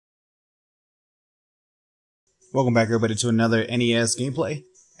Welcome back, everybody, to another NES gameplay,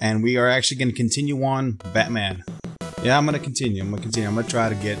 and we are actually going to continue on Batman. Yeah, I'm going to continue. I'm going to try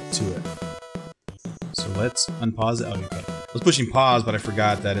to get to it. So let's unpause it. Oh, okay. I was pushing pause, but I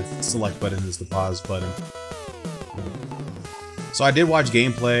forgot that the select button is the pause button. So I did watch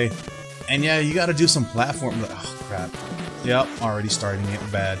gameplay, and yeah, you got to do some platform. Oh crap! Yep, already starting it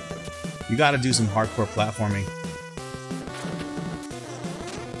bad. You got to do some hardcore platforming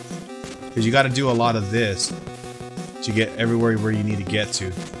because you got to do a lot of this to get everywhere where you need to get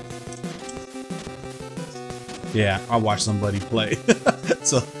to. Yeah, I watched somebody play,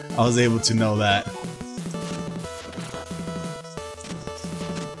 so I was able to know that.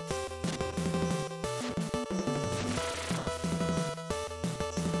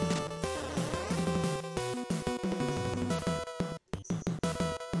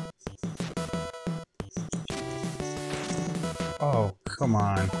 Oh, come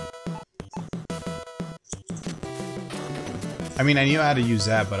on. I mean, I knew how to use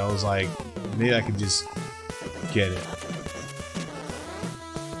that, but I was like, maybe I could just get it.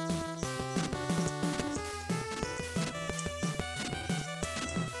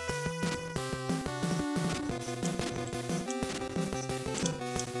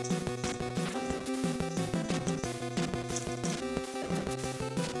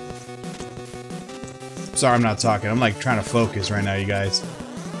 Sorry, I'm not talking. I'm like trying to focus right now, you guys.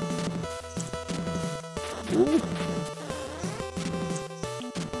 Ooh.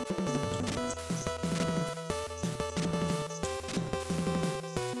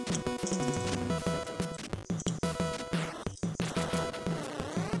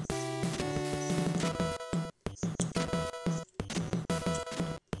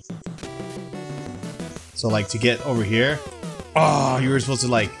 So like to get over here, oh, you were supposed to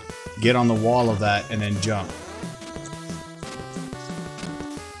like get on the wall of that and then jump.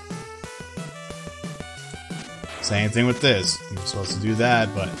 Same thing with this. You're supposed to do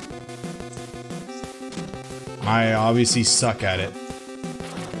that, but I obviously suck at it.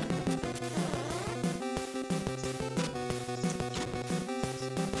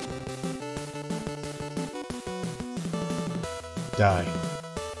 Die.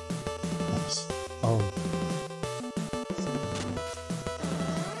 Nice. Oh.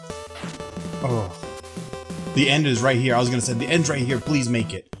 Oh. The end is right here. I was gonna say the end's right here. Please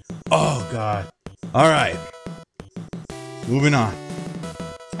make it. Oh god. Alright. Moving on.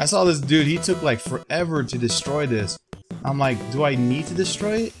 I saw this dude, he took like forever to destroy this. I'm like, do I need to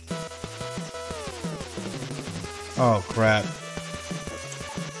destroy it? Oh crap.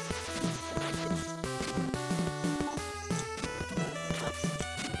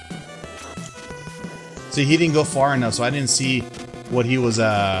 See, he didn't go far enough, so I didn't see what he was,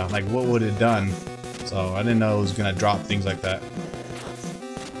 like, what would it done. So, I didn't know it was gonna drop things like that.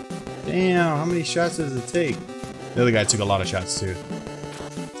 Damn, how many shots does it take? The other guy took a lot of shots, too.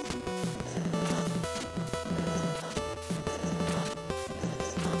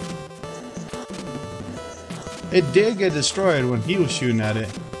 It did get destroyed when he was shooting at it.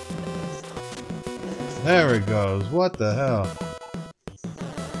 There it goes. What the hell?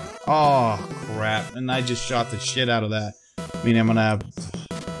 Oh, crap. And I just shot the shit out of that. I mean, I'm gonna have...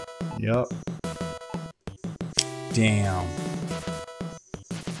 Yup. Damn.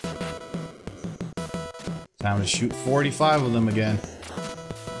 Time to shoot 45 of them again.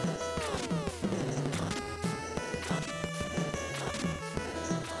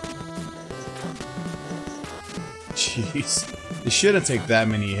 Jeez. It shouldn't take that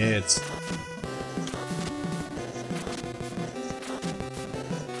many hits.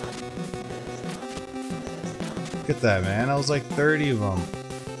 Look at that, man. I was like 30 of them.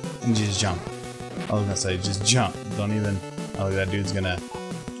 And just jump. I was gonna say, just jump. Don't even... Oh, that dude's gonna...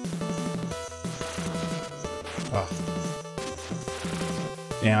 Oh.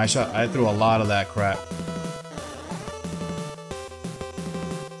 Damn, I threw a lot of that crap.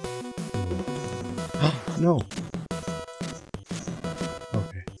 No.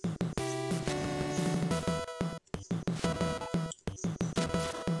 Okay.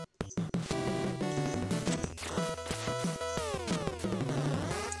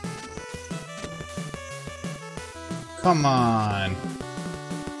 Come on.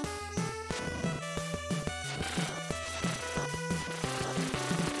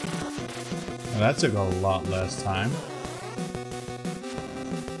 Well, that took a lot less time.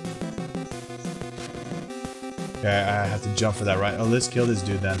 Okay, I have to jump for that, right? Oh, let's kill this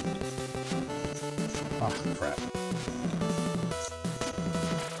dude then. Oh, crap.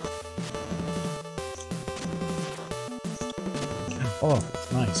 Oh,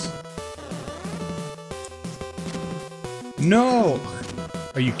 nice. No!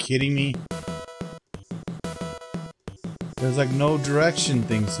 Are you kidding me? There's like no direction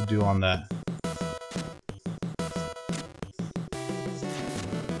things to do on that.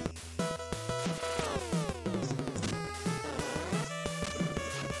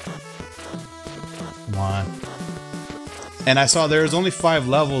 Come on. And I saw there's only 5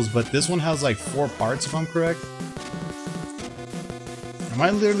 levels, but this one has like 4 parts if I'm correct. Am I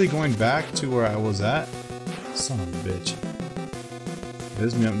literally going back to where I was at? Son of a bitch.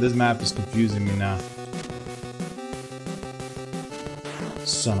 This map is confusing me now.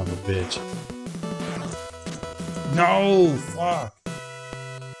 Son of a bitch. No! Fuck!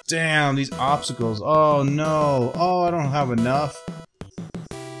 Damn, these obstacles. Oh no! Oh, I don't have enough.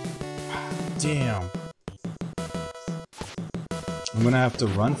 Damn. I'm gonna have to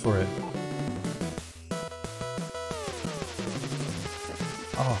run for it.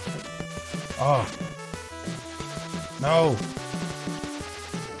 Oh. Oh. No!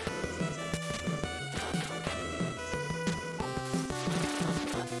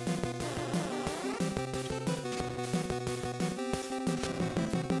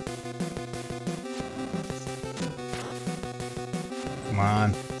 Come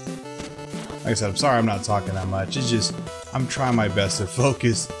on. Like I said, I'm sorry I'm not talking that much. It's just, I'm trying my best to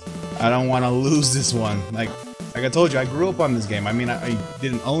focus. I don't want to lose this one. Like I told you, I grew up on this game. I mean, I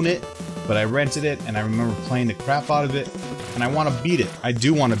didn't own it, but I rented it, and I remember playing the crap out of it, and I want to beat it. I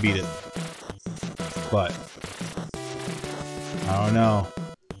do want to beat it. But, I don't know.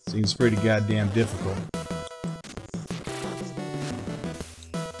 Seems pretty goddamn difficult.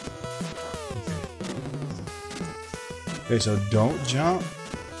 Okay, so don't jump.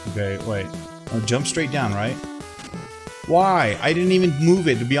 Okay, wait. Oh, jump straight down, right? Why? I didn't even move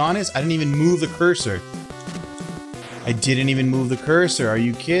it. To be honest, I didn't even move the cursor. I didn't even move the cursor. Are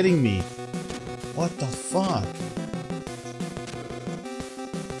you kidding me? What the fuck?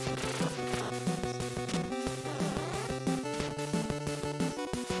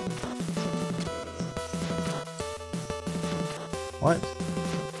 What?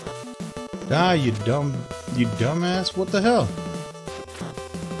 Ah, you dumbass. What the hell?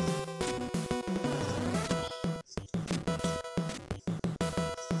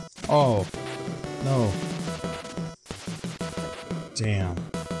 Oh, no. Damn.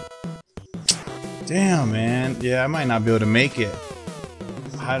 Damn, man. Yeah, I might not be able to make it.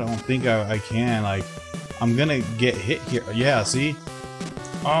 I don't think I can. Like, I'm gonna get hit here. Yeah, see?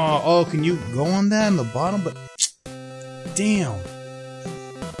 Oh, can you go on that in the bottom? But, damn.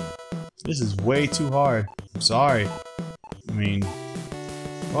 This is way too hard. I'm sorry. I mean,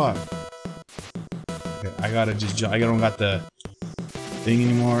 what? Okay, I gotta just jump. I don't got the thing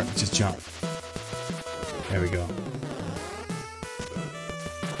anymore. Just jump. There we go.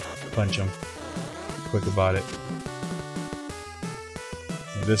 Punch him. Quick about it.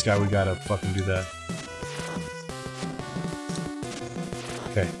 And this guy, we gotta fucking do that.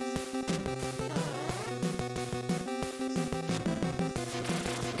 Okay.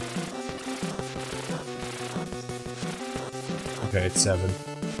 Okay, it's 7.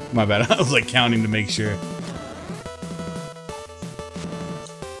 My bad. I was like counting to make sure.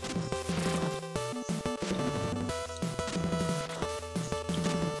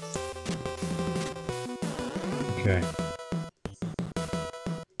 Okay.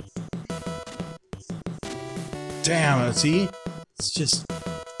 Damn, see? It's just...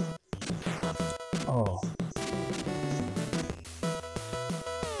 Oh.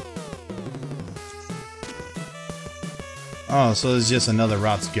 Oh, so there's just another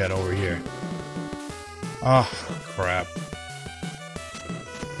route to get over here. Oh, crap.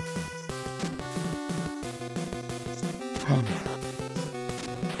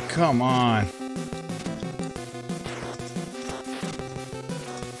 Come on.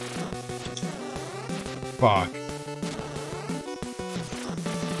 Fuck.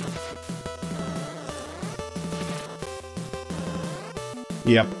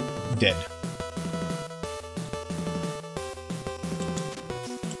 Yep, dead.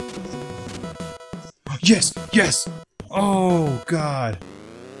 Yes! Yes! Oh, God.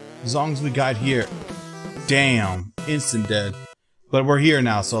 As long as we got here. Damn. Instant dead. But we're here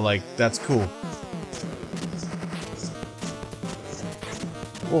now, so, like, that's cool.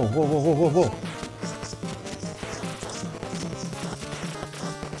 Whoa, whoa, whoa, whoa, whoa, whoa.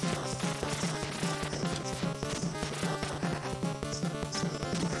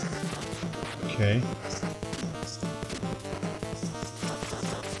 Okay.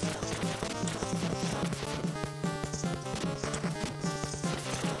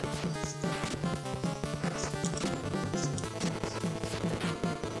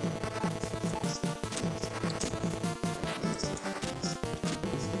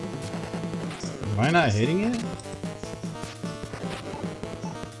 Am I not hitting it?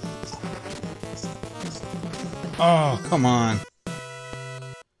 Oh, come on.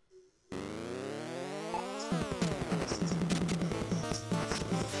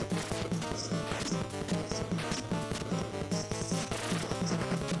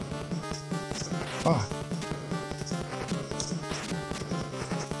 Oh.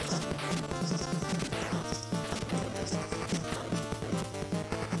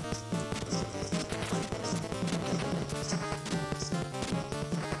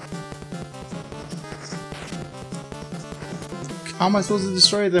 How am I supposed to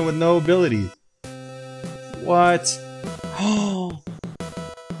destroy them with no ability? What? Oh!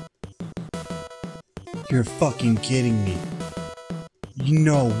 You're fucking kidding me.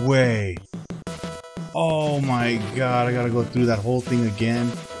 No way. Oh my god, I gotta go through that whole thing again.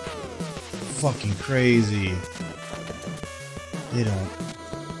 Fucking crazy. They don't.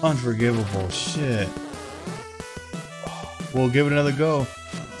 Unforgivable shit. We'll give it another go.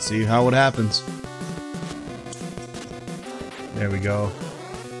 See how it happens. There we go.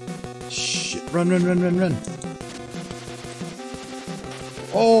 Shit. Run, run, run, run, run.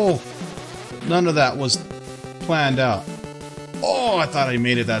 Oh! None of that was planned out. Oh, I thought I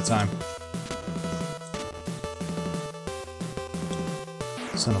made it that time.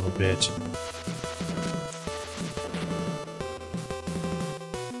 Son of a bitch.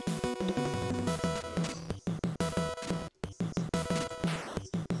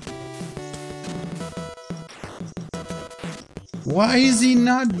 Why is he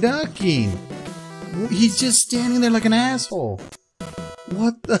not ducking? He's just standing there like an asshole.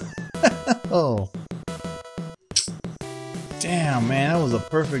 What the hell? Damn, man, that was a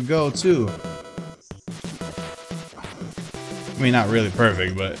perfect go, too. I mean, not really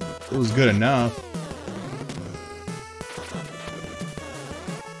perfect, but it was good enough.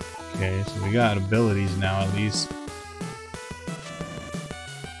 Okay, so we got abilities now, at least.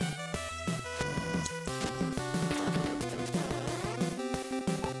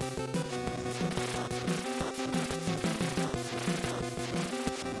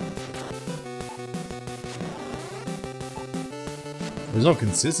 There's no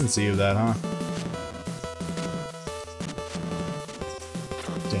consistency of that, huh?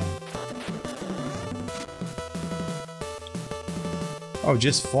 Damn. Oh,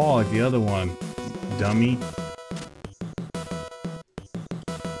 just fall like the other one, dummy.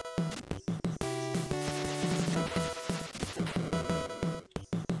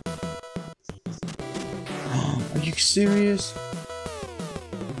 Are you serious?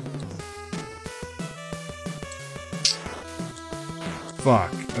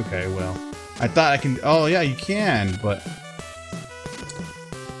 Fuck. Okay, well. I thought I can... Oh, yeah, you can, but...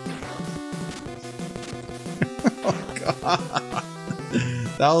 Oh, God.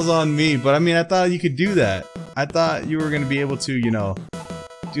 That was on me, but I mean, I thought you could do that. I thought you were gonna be able to, you know,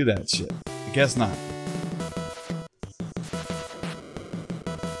 do that shit. I guess not.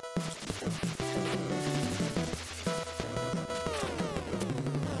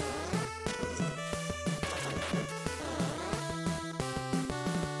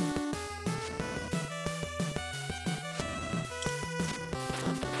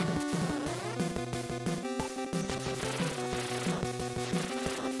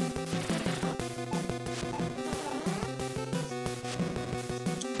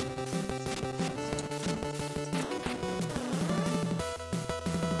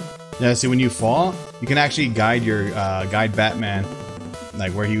 Yeah, see, when you fall, you can actually guide your guide Batman,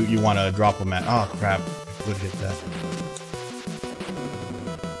 like where you want to drop him at. Oh crap! I would hit that.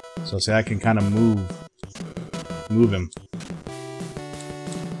 So see, I can kind of move him.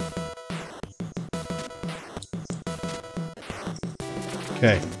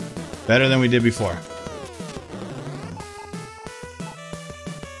 Okay, better than we did before.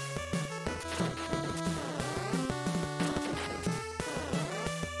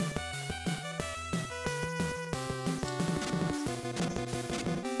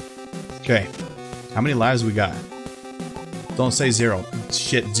 Okay, how many lives we got? Don't say 0.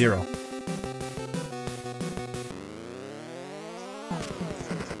 Shit, 0.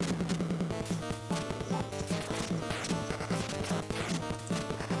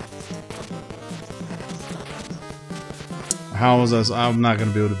 How was us? I'm not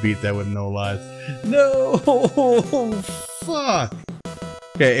gonna be able to beat that with no lives. No, fuck.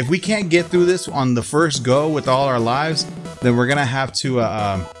 Okay, if we can't get through this on the first go with all our lives, then we're gonna have to.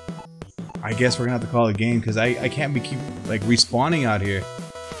 I guess we're gonna have to call it a game because I can't keep like respawning out here.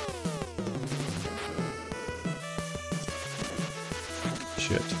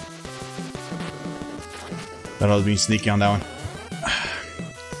 Shit. Thought I was being sneaky on that one.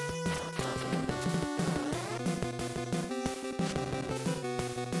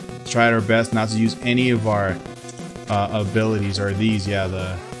 Tried our best not to use any of our abilities are these, yeah,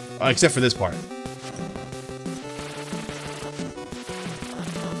 the except for this part.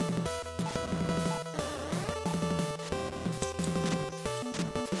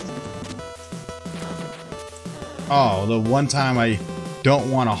 Oh, the one time I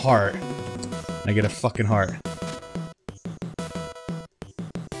don't want a heart, I get a fucking heart.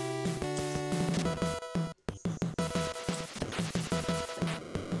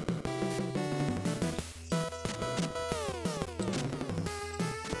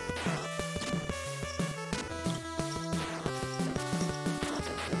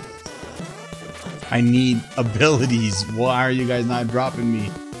 I need abilities. Why are you guys not dropping me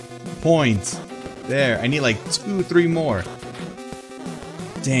points? There, I need like 2, 3 more.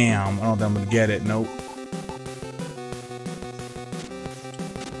 Damn, I don't think I'm gonna get it. Nope.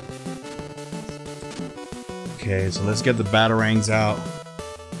 Okay, so let's get the batarangs out.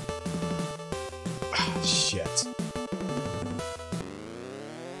 Ah, shit.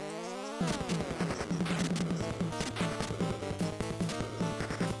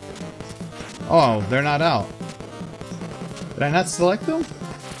 Oh, they're not out. Did I not select them?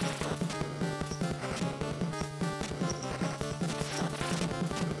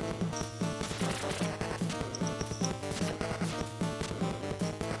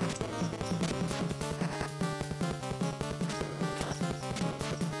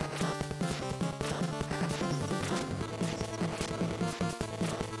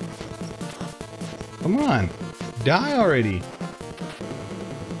 Come on, die already.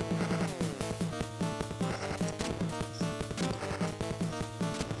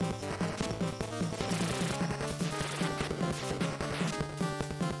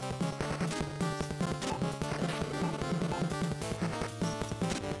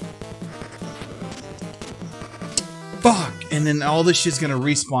 Fuck! And then all this shit's gonna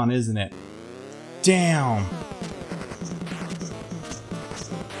respawn, isn't it? Damn!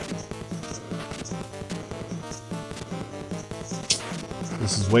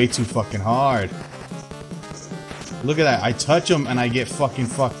 This is way too fucking hard. Look at that. I touch them and I get fucking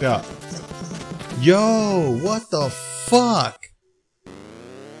fucked up. Yo! What the fuck?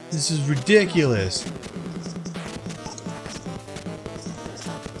 This is ridiculous.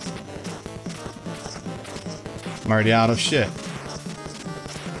 I'm already out of shit.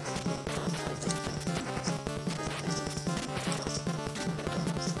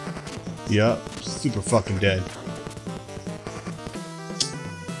 Yup, super fucking dead.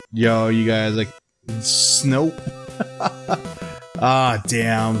 Yo, you guys, like, Snope. Ah,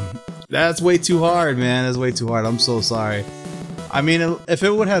 damn. That's way too hard, man. That's way too hard. I'm so sorry. I mean, if it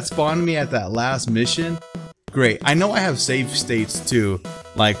would have spawned me at that last mission, great. I know I have save states too,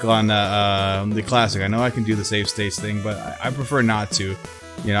 like on the classic. I know I can do the save states thing, but I prefer not to.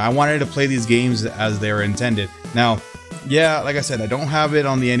 You know, I wanted to play these games as they were intended. Now, yeah, like I said, I don't have it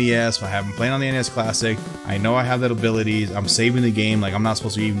on the NES. I haven't played on the NES Classic. I know I have that abilities. I'm saving the game. Like, I'm not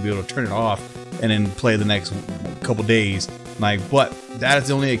supposed to even be able to turn it off and then play the next couple days. Like, but that is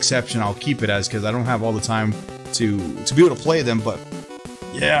the only exception I'll keep it as, because I don't have all the time to be able to play them. But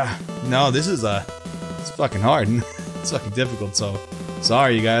yeah, no, this is it's fucking hard. It's fucking difficult. So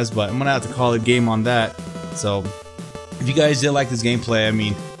sorry, you guys, but I'm gonna have to call it game on that. So if you guys did like this gameplay, I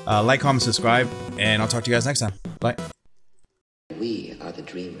mean, like, comment, subscribe, and I'll talk to you guys next time. Bye. We are the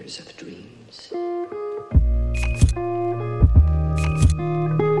dreamers of dreams.